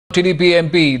TDP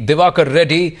MP Diwakar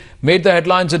Reddy made the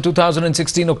headlines in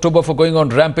 2016 October for going on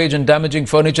rampage and damaging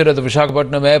furniture at the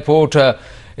Visakhapatnam airport.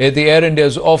 At the Air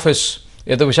India's office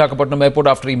at the Visakhapatnam airport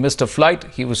after he missed a flight.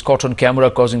 He was caught on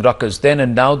camera causing ruckus then,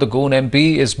 and now the Goon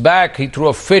MP is back. He threw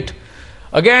a fit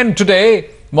again today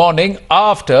morning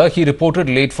after he reported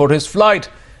late for his flight.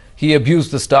 He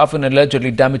abused the staff and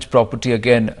allegedly damaged property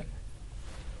again.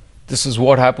 This is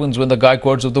what happens when the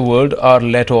Gaikwads of the world are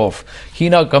let off.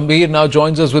 Hina Gambhir now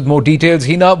joins us with more details.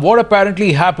 Hina, what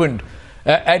apparently happened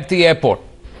at the airport?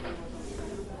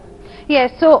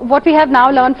 Yes, so what we have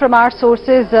now learned from our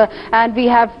sources and we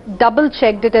have double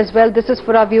checked it as well. This is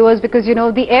for our viewers because, you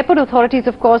know, the airport authorities,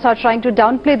 of course, are trying to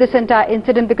downplay this entire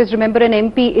incident because, remember, an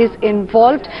MP is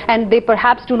involved and they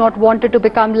perhaps do not want it to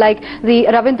become like the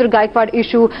Ravindra Gaikwad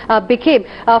issue became.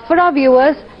 For our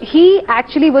viewers, he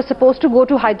actually was supposed to go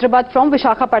to Hyderabad from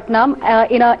Visakhapatnam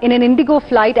in an Indigo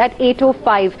flight at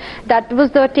 8:05. That was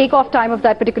the takeoff time of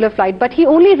that particular flight. But he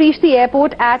only reached the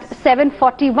airport at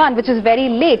 7:41, which is very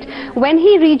late. When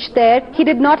he reached there, he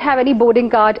did not have any boarding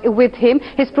card with him.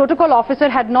 His protocol officer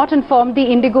had not informed the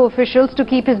Indigo officials to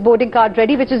keep his boarding card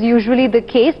ready, which is usually the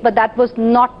case, but that was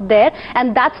not there.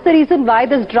 And that's the reason why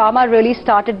this drama really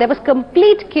started. There was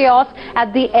complete chaos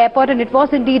at the airport, and it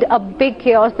was indeed a big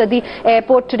chaos that the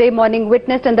airport today morning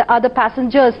witnessed, and the other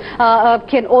passengers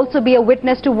can also be a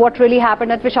witness to what really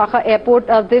happened at Visakhapatnam airport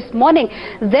this morning.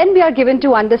 Then we are given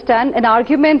to understand an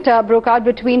argument broke out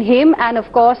between him and,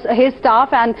 of course, his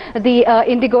staff and the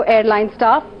Indigo airline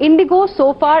staff. Indigo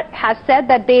so far has said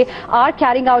that they are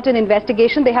carrying out an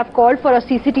investigation. They have called for a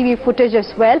CCTV footage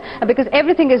as well because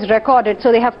everything is recorded.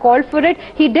 So they have called for it.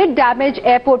 He did damage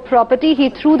airport property. He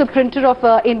threw the printer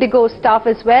of Indigo staff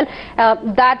as well.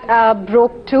 That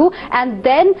broke too. And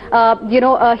then,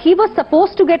 he was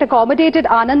supposed to get accommodated,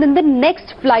 Anand, in the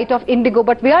next flight of Indigo.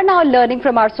 But we are now learning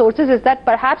from our sources is that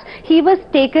perhaps he was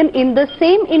taken in the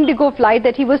same Indigo flight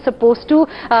that he was supposed to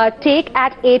take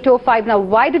at 8:05. Now,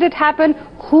 why did it happen?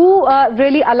 Who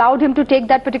really allowed him to take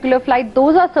that particular flight?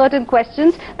 Those are certain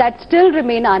questions that still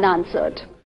remain unanswered.